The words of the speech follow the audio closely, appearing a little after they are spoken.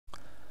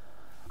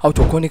How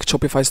to connect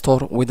Shopify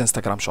store with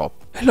Instagram shop.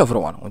 Hello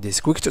everyone, on this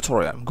quick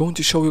tutorial I'm going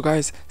to show you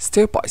guys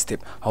step by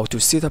step how to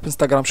set up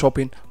Instagram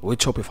shopping with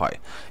Shopify.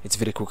 It's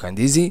very quick and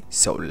easy,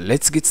 so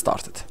let's get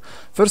started.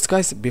 First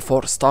guys,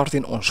 before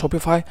starting on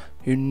Shopify,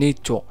 you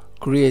need to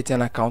create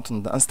an account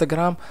on the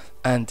Instagram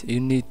and you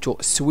need to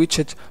switch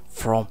it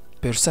from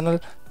personal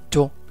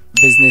to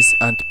business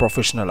and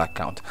professional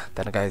account.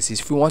 Then guys,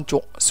 if you want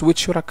to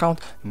switch your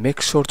account,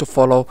 make sure to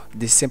follow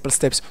these simple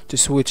steps to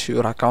switch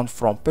your account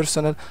from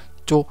personal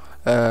to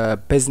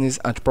business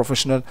and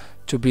professional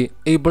to be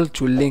able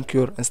to link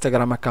your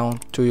Instagram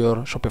account to your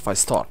Shopify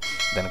store.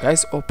 Then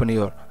guys, open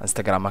your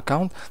Instagram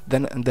account,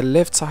 then on the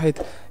left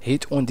side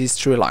hit on these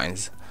three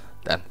lines,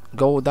 then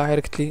go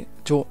directly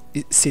to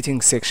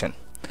settings section.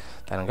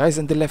 Then guys,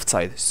 on the left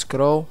side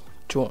scroll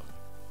to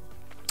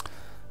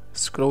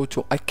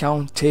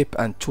account type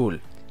and tool,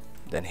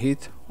 then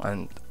hit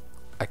on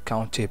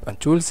account type and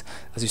tools.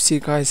 As you see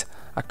guys,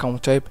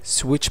 account type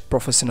switch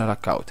professional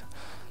account.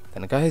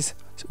 Then guys,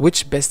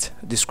 which best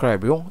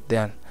describe you,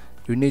 then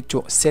you need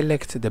to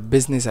select the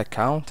business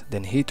account,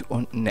 then hit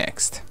on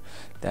next,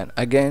 then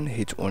again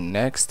hit on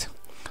next,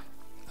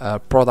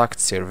 product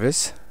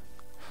service,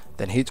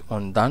 then hit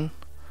on done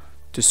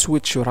to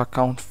switch your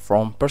account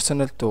from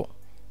personal to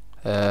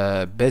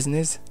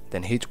business,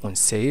 then hit on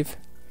save,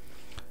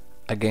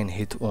 again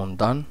hit on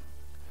done,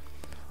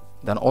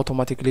 then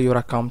automatically your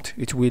account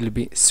it will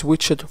be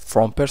switched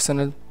from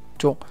personal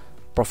to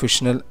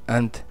professional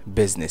and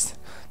business.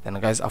 Then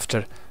guys,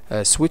 after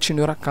switching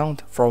your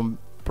account from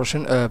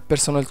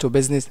personal to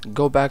business,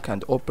 go back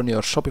and open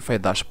your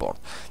Shopify dashboard.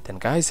 Then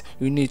guys,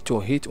 you need to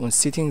hit on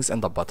settings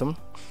at the bottom.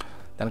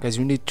 Then guys,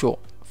 you need to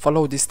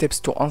follow the steps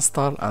to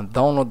install and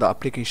download the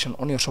application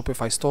on your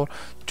Shopify store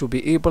to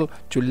be able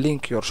to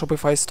link your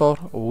Shopify store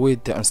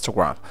with the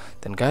Instagram.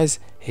 Then guys,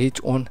 hit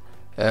on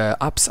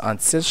apps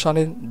and sales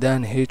channel,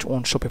 then hit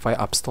on Shopify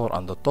app store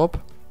on the top.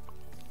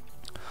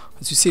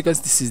 As you see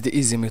guys, this is the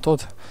easy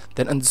method.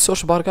 Then in the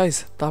search bar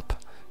guys, tap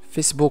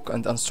Facebook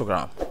and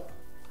Instagram,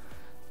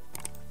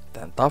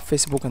 then tap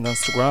Facebook and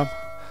Instagram,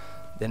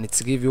 then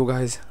it's give you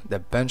guys the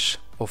bunch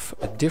of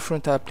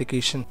different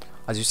application.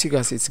 As you see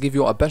guys, it's give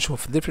you a bunch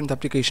of different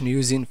application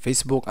using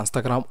Facebook,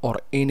 Instagram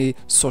or any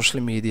social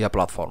media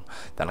platform.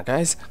 Then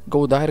guys,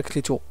 go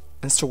directly to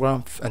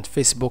Instagram and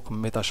Facebook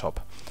Meta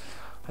Shop.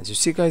 As you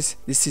see guys,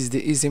 this is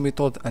the easy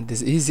method and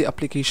this easy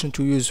application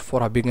to use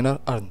for a beginner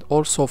and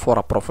also for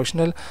a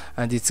professional,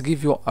 and it's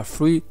give you a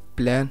free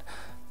plan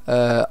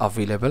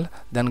available.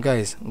 Then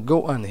guys,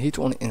 go and hit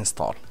on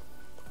install.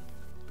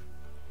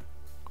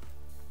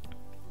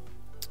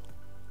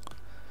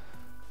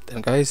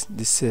 Then guys,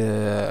 this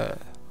is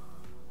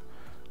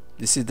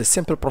the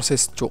simple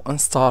process to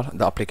install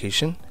the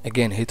application.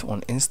 Again, hit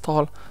on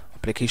install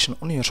application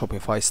on your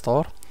Shopify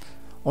store,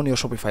 on your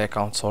Shopify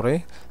account,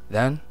 sorry.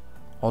 Then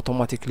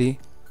automatically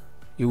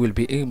you will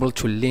be able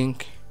to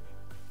link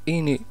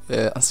any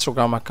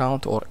Instagram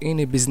account or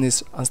any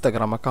business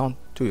Instagram account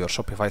to your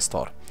Shopify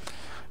store.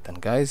 Then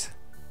guys,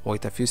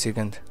 wait a few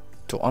seconds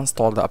to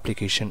install the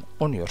application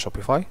on your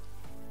Shopify.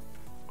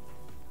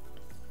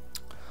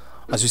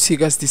 As you see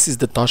guys, this is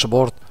the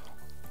dashboard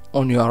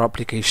on your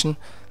application.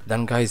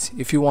 Then guys,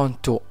 if you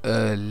want to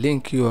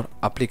link your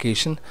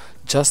application,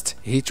 just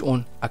hit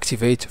on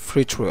activate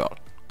free trial,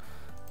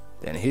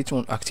 then hit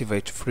on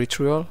activate free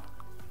trial.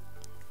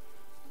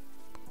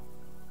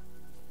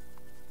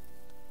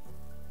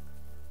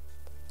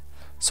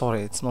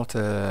 Sorry, it's not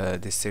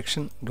this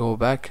section. Go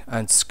back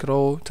and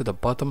scroll to the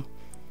bottom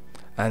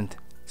and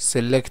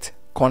select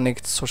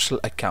connect social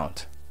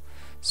account,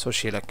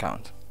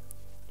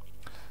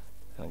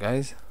 and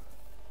guys,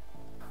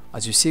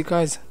 as you see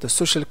guys, the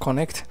social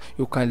connect,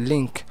 you can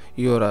link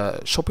your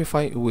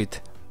Shopify with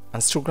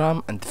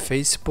Instagram and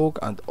Facebook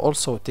and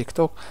also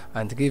TikTok,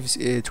 and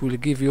it will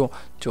give you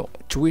to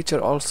Twitter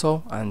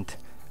also, and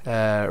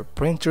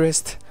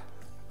Pinterest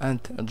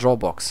and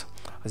Dropbox.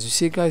 As you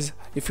see guys,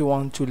 if you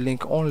want to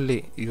link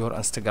only your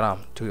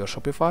Instagram to your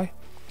Shopify,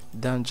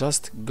 then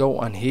just go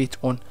and hit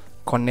on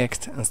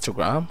connect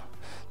Instagram.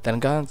 Then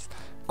guys,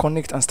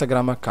 connect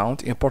Instagram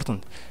account,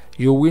 important,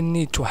 you will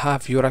need to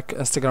have your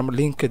Instagram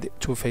linked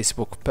to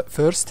Facebook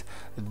first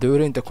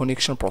during the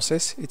connection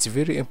process. It's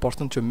very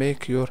important to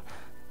make your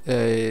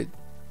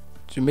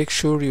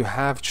sure you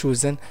have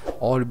chosen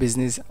all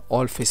business,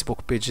 all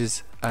Facebook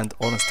pages and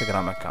all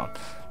Instagram account.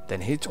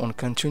 Then hit on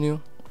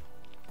continue.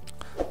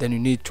 Then you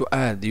need to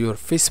add your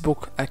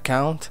Facebook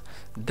account,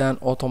 then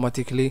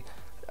automatically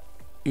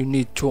you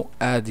need to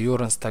add your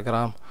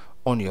Instagram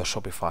on your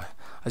Shopify.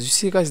 As you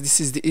see guys, this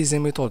is the easy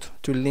method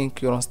to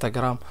link your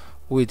Instagram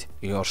with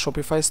your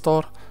Shopify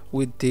store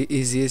with the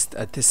easiest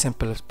and the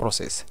simplest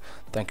process.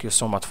 Thank you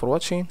so much for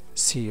watching.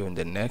 See you in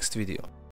the next video.